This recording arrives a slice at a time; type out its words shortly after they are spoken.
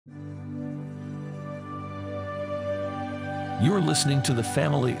You're listening to the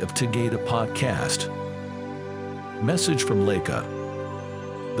Family of Taygeta podcast. Message from Laka.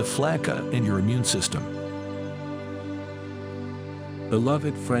 The Flacah and your immune system.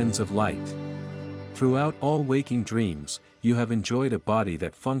 Beloved friends of light. Throughout all waking dreams, you have enjoyed a body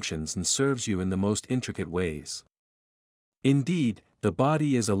that functions and serves you in the most intricate ways. Indeed, the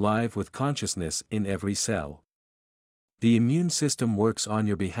body is alive with consciousness in every cell. The immune system works on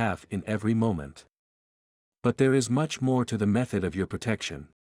your behalf in every moment. But there is much more to the method of your protection.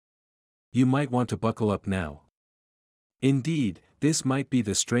 You might want to buckle up now. Indeed, this might be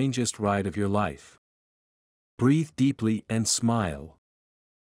the strangest ride of your life. Breathe deeply and smile.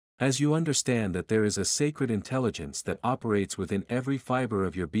 As you understand that there is a sacred intelligence that operates within every fiber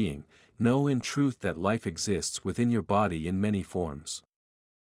of your being, know in truth that life exists within your body in many forms.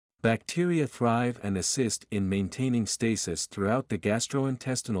 Bacteria thrive and assist in maintaining stasis throughout the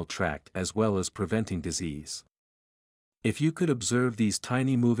gastrointestinal tract as well as preventing disease. If you could observe these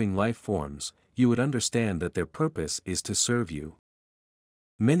tiny moving life forms, you would understand that their purpose is to serve you.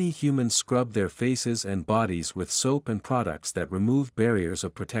 Many humans scrub their faces and bodies with soap and products that remove barriers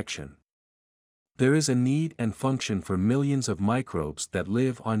of protection. There is a need and function for millions of microbes that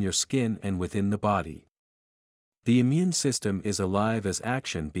live on your skin and within the body. The immune system is alive as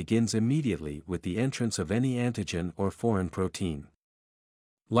action begins immediately with the entrance of any antigen or foreign protein.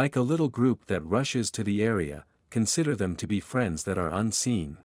 Like a little group that rushes to the area, consider them to be friends that are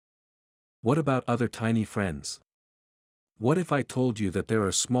unseen. What about other tiny friends? What if I told you that there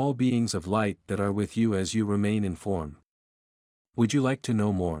are small beings of light that are with you as you remain in form? Would you like to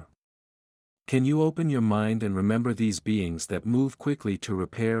know more? Can you open your mind and remember these beings that move quickly to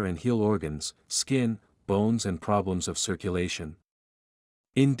repair and heal organs, skin, bones and problems of circulation?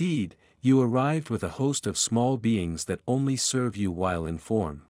 Indeed, you arrived with a host of small beings that only serve you while in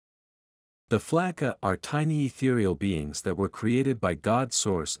form. The Flacah are tiny ethereal beings that were created by God's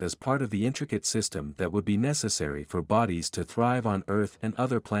source as part of the intricate system that would be necessary for bodies to thrive on Earth and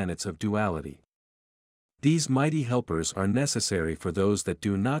other planets of duality. These mighty helpers are necessary for those that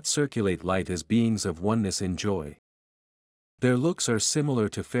do not circulate light as beings of oneness in joy. Their looks are similar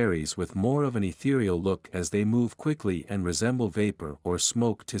to fairies with more of an ethereal look as they move quickly and resemble vapor or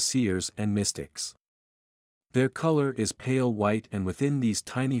smoke to seers and mystics. Their color is pale white and within these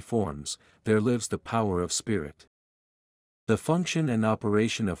tiny forms, there lives the power of spirit. The function and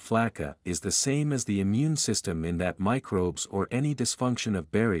operation of Flacah is the same as the immune system in that microbes or any dysfunction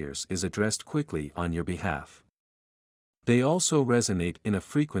of barriers is addressed quickly on your behalf. They also resonate in a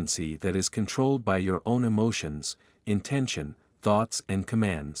frequency that is controlled by your own emotions, intention, thoughts and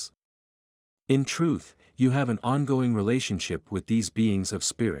commands. In truth, you have an ongoing relationship with these beings of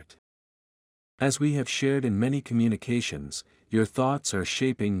spirit. As we have shared in many communications, your thoughts are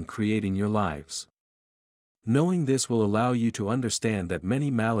shaping and creating your lives. Knowing this will allow you to understand that many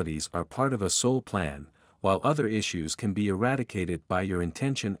maladies are part of a soul plan, while other issues can be eradicated by your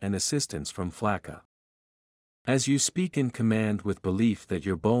intention and assistance from Flacah. As you speak in command with belief that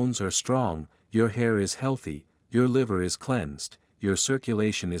your bones are strong, your hair is healthy, your liver is cleansed, your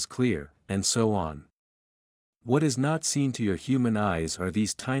circulation is clear, and so on. What is not seen to your human eyes are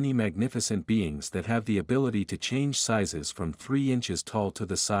these tiny magnificent beings that have the ability to change sizes from 3 inches tall to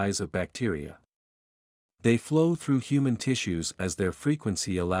the size of bacteria. They flow through human tissues as their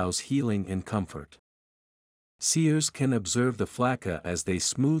frequency allows healing and comfort. Seers can observe the Flacah as they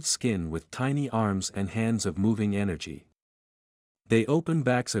smooth skin with tiny arms and hands of moving energy. They open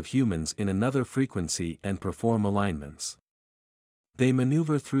backs of humans in another frequency and perform alignments. They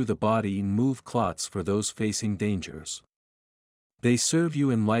maneuver through the body and move clots for those facing dangers. They serve you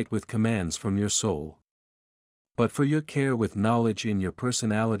in light with commands from your soul. But for your care with knowledge in your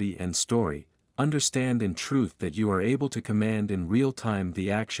personality and story, understand in truth that you are able to command in real time the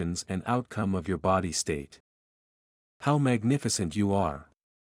actions and outcome of your body state. How magnificent you are!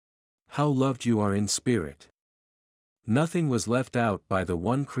 How loved you are in spirit! Nothing was left out by the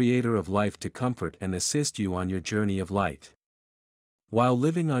one Creator of life to comfort and assist you on your journey of light. While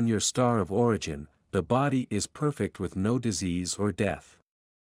living on your star of origin, the body is perfect with no disease or death.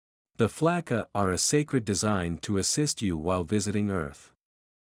 The Flacah are a sacred design to assist you while visiting Earth.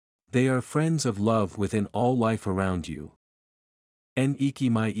 They are friends of love within all life around you. En iki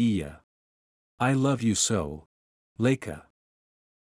mai iya. I love you so. Laka.